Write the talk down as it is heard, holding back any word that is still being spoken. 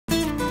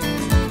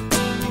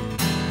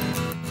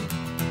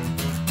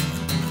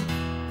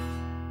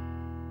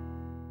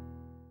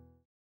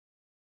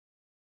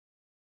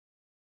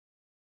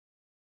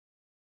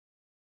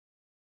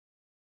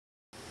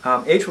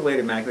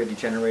Age-related macular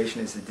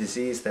degeneration is a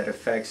disease that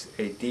affects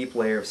a deep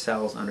layer of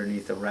cells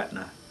underneath the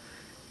retina.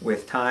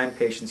 With time,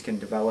 patients can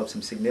develop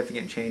some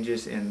significant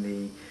changes in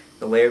the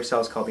layer of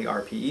cells called the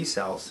RPE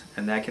cells,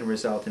 and that can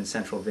result in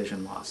central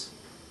vision loss.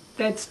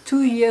 That's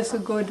 2 years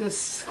ago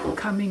this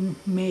coming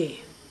May,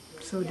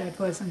 so that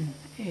was in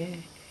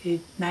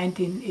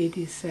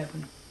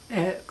 1987,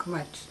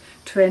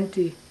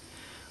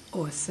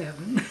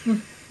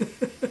 2007.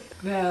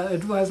 Well,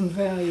 it wasn't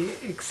very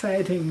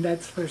exciting,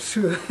 that's for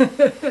sure.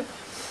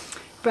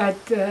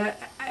 But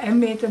I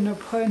made an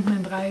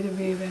appointment right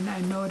away when I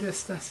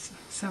noticed that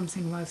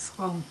something was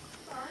wrong.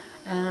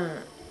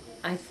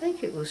 I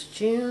think it was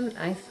June.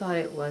 I thought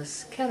it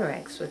was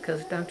cataracts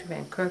because Dr.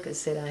 Van Kerk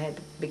said I had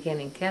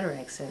beginning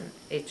cataracts in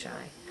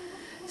HI.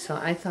 So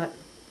I thought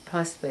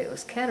possibly it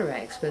was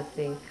cataracts, but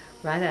the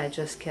right eye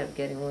just kept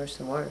getting worse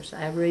and worse.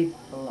 I read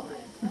a lot.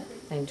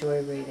 I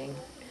enjoy reading.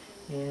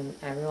 And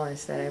I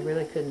realized that I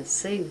really couldn't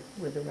see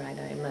with the right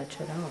eye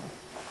much at all.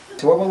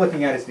 So what we're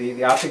looking at is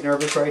the optic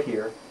nerve is right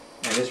here,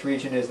 and this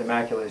region is the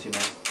macula, as you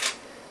know.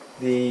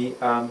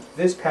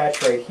 This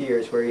patch right here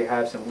is where you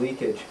have some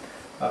leakage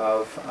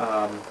of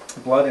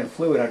blood and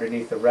fluid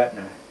underneath the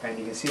retina, and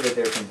you can see that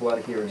there's some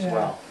blood here as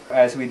well.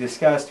 As we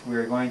discussed,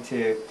 we're going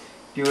to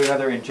do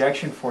another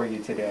injection for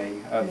you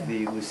today of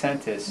the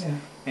Lucentis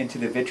into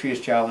the vitreous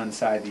gel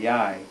inside the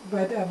eye.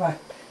 Whatever.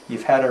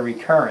 You've had a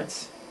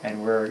recurrence,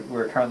 and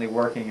we're currently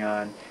working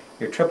on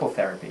your triple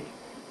therapy.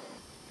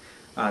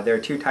 There are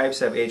two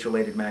types of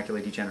age-related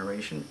macular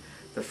degeneration.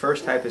 The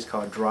first type is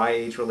called dry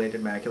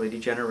age-related macular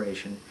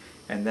degeneration,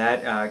 and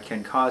that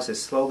can cause a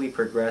slowly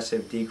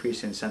progressive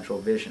decrease in central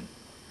vision.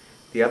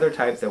 The other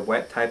type, the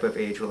wet type of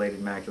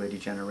age-related macular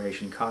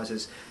degeneration,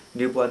 causes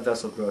new blood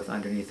vessel growth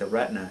underneath the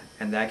retina,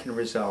 and that can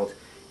result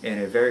in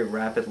a very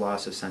rapid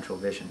loss of central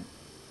vision.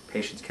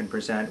 Patients can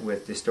present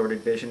with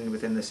distorted vision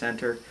within the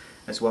center,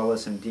 as well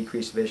as some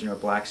decreased vision or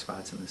black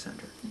spots in the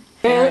center.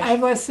 Well, I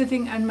was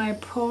sitting on my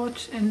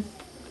porch and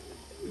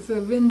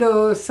the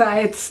window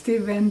sides, they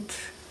went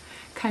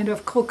kind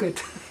of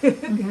crooked, you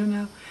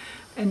know.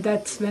 And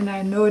that's when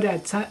I know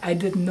that, I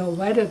didn't know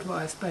what it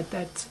was, but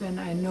that's when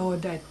I know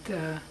that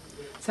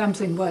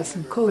something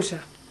wasn't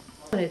kosher.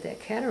 I wanted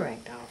that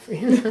cataract off,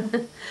 you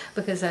know,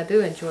 because I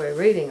do enjoy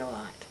reading a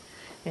lot.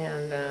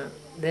 And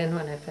then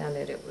when I found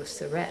that it was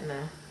the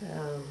retina,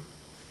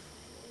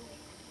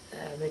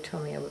 they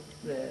told me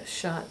the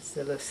shots,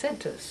 the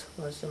Lucentis,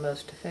 was the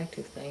most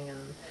effective thing.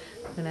 And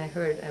when I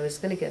heard I was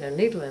going to get a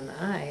needle in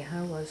the eye,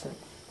 I wasn't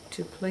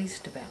too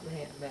pleased about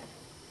that. But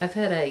I've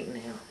had 8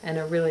 now, and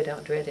I really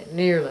don't dread it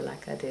nearly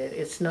like I did.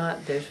 It's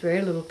not, there's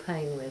very little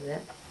pain with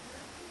it.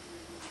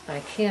 I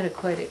can't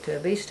equate it to a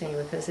bee sting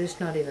because it's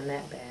not even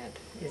that bad.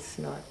 It's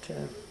not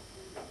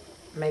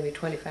maybe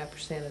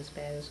 25% as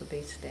bad as a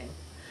bee sting.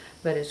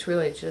 But it's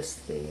really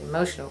just the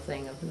emotional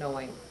thing of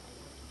knowing,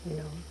 you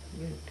know,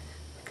 you're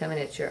coming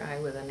at your eye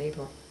with a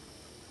needle.